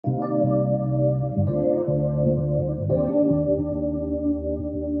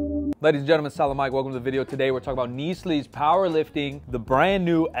Ladies and gentlemen, Salam Mike, welcome to the video. Today we're talking about knee sleeves, powerlifting, the brand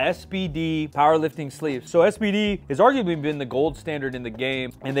new SBD powerlifting sleeves. So SBD has arguably been the gold standard in the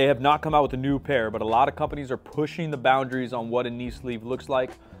game, and they have not come out with a new pair, but a lot of companies are pushing the boundaries on what a knee sleeve looks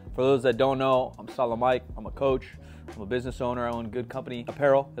like. For those that don't know, I'm Salam Mike, I'm a coach, I'm a business owner, I own Good Company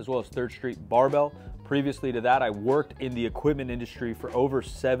Apparel, as well as 3rd Street Barbell. Previously to that, I worked in the equipment industry for over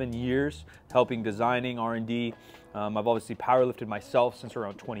 7 years, helping designing, R&D. I've obviously powerlifted myself since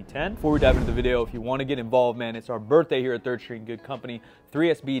around 2010. Before we dive into the video, if you want to get involved, man, it's our birthday here at 3rd Street Good Company,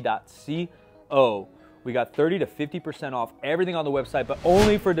 3sb.co. We got 30 to 50% off everything on the website, but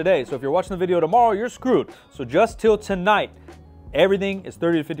only for today. So if you're watching the video tomorrow, you're screwed. So just till tonight, everything is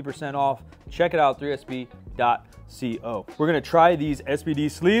 30 to 50% off. Check it out, 3sb.co. We're gonna try these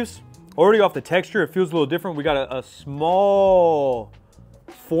SBD sleeves. Already off the texture, it feels a little different. We got a small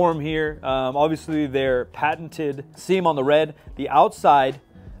form here. Obviously they're patented. See them on the red. The outside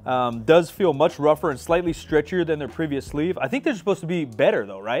does feel much rougher and slightly stretchier than their previous sleeve. I think they're supposed to be better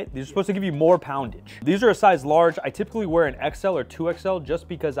though, right? They're supposed to give you more poundage. These are a size large. I typically wear an XL or 2XL just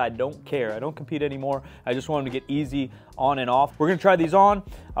because I don't care. I don't compete anymore. I just want them to get easy on and off. We're gonna try these on.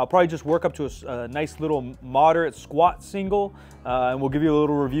 I'll probably just work up to a nice little moderate squat single, and we'll give you a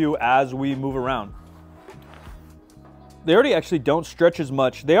little review as we move around. They already actually don't stretch as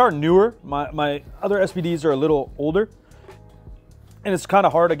much. They are newer. My other SBDs are a little older. And it's kind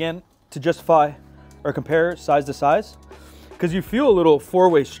of hard, again, to justify or compare size to size because you feel a little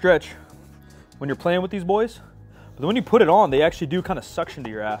four-way stretch when you're playing with these boys. But then when you put it on, they actually do kind of suction to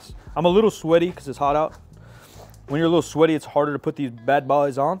your ass. I'm a little sweaty because it's hot out. When you're a little sweaty, it's harder to put these bad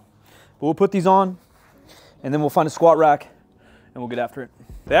boys on. But we'll put these on, and then we'll find a squat rack, and we'll get after it.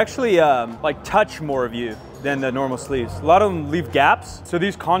 They actually like touch more of you than the normal sleeves. A lot of them leave gaps. So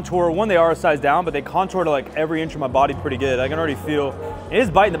these contour, one, they are a size down, but they contour to like every inch of my body pretty good. I can already feel, it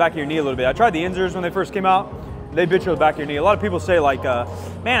is biting the back of your knee a little bit. I tried the Inzers when they first came out. They bitch on the back of your knee. A lot of people say like,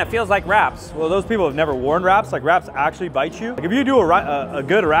 man, it feels like wraps. Well, those people have never worn wraps. Like wraps actually bite you. Like if you do a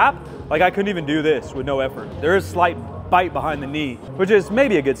good wrap, like I couldn't even do this with no effort. There is slight bite behind the knee, which is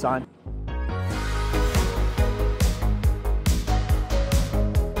maybe a good sign.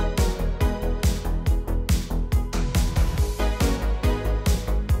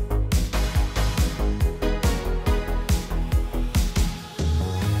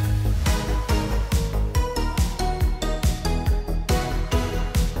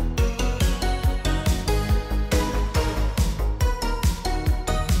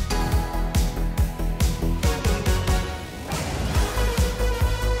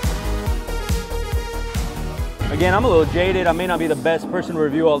 Again, I'm a little jaded. I may not be the best person to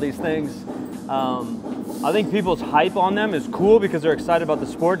review all these things. I think people's hype on them is cool because they're excited about the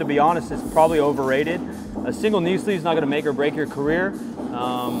sport. To be honest, it's probably overrated. A single knee sleeve is not going to make or break your career.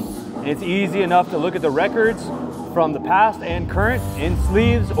 And it's easy enough to look at the records from the past and current in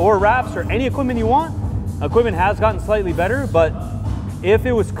sleeves or wraps or any equipment you want. Equipment has gotten slightly better, but if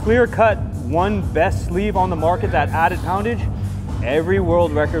it was clear-cut one best sleeve on the market that added poundage, every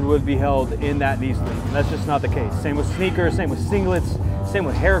world record would be held in that knee sleeve. And that's just not the case. Same with sneakers, same with singlets, same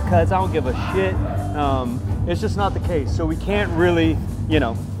with haircuts. I don't give a shit. It's just not the case. So we can't really, you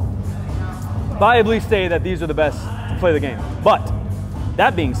know, viably say that these are the best to play the game. But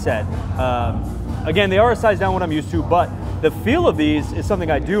that being said, again, they are a size down what I'm used to, but the feel of these is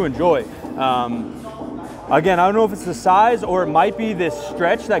something I do enjoy. Again, I don't know if it's the size or it might be this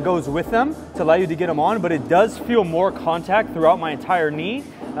stretch that goes with them to allow you to get them on, but it does feel more contact throughout my entire knee.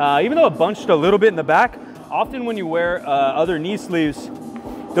 Even though it bunched a little bit in the back, often when you wear other knee sleeves,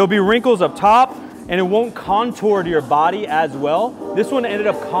 there'll be wrinkles up top and it won't contour to your body as well. This one ended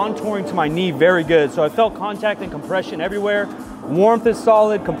up contouring to my knee very good. So I felt contact and compression everywhere. Warmth is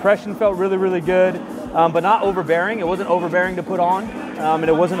solid, compression felt really, really good, but not overbearing. It wasn't overbearing to put on, and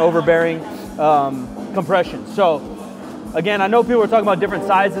it wasn't overbearing compression. So again, I know people are talking about different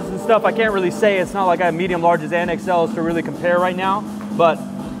sizes and stuff. I can't really say. It's not like I have medium, larges, and XLs to really compare right now, but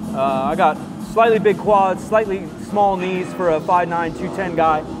I got slightly big quads, slightly small knees for a 5'9", 210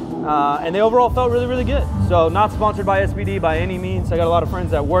 guy, and they overall felt really, really good. So not sponsored by SBD by any means. I got a lot of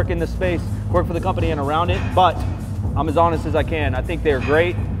friends that work in this space, work for the company and around it, but I'm as honest as I can. I think they're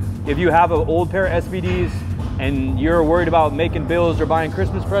great. If you have an old pair of SBDs and you're worried about making bills or buying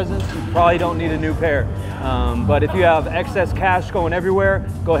Christmas presents, you probably don't need a new pair. But if you have excess cash going everywhere,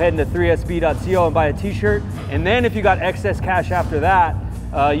 go ahead into 3sb.co and buy a t-shirt. And then if you got excess cash after that,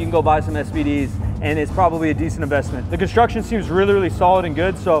 you can go buy some SBDs and it's probably a decent investment. The construction seems really, really solid and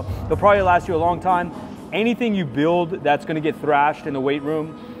good, so they'll probably last you a long time. Anything you build that's gonna get thrashed in the weight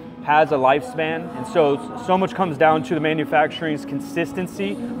room, has a lifespan, and so much comes down to the manufacturing's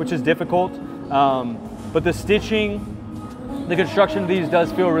consistency, which is difficult. But the stitching, the construction of these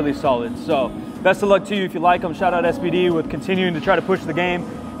does feel really solid. So best of luck to you if you like them. Shout out SBD with continuing to try to push the game,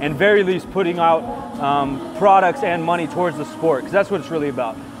 and very least putting out products and money towards the sport, because that's what it's really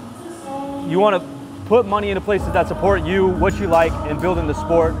about. You want to put money into places that support you, what you like, and building the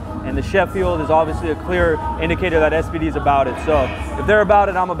sport. And the Sheffield is obviously a clear indicator that SBD is about it. So if they're about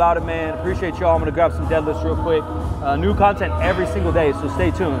it, I'm about it, man. Appreciate y'all. I'm gonna grab some deadlifts real quick. New content every single day, so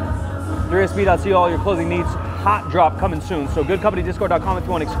stay tuned. Through SBD, all your clothing needs. Hot drop coming soon. So goodcompany.discord.com if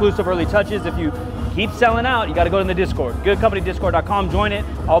you want exclusive early touches. If you keep selling out, you got to go to the Discord. Goodcompany.discord.com. Join it.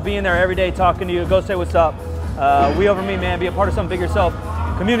 I'll be in there every day talking to you. Go say what's up. We over me, man. Be a part of something big yourself.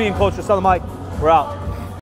 Community and culture. Sell the mic. We're out.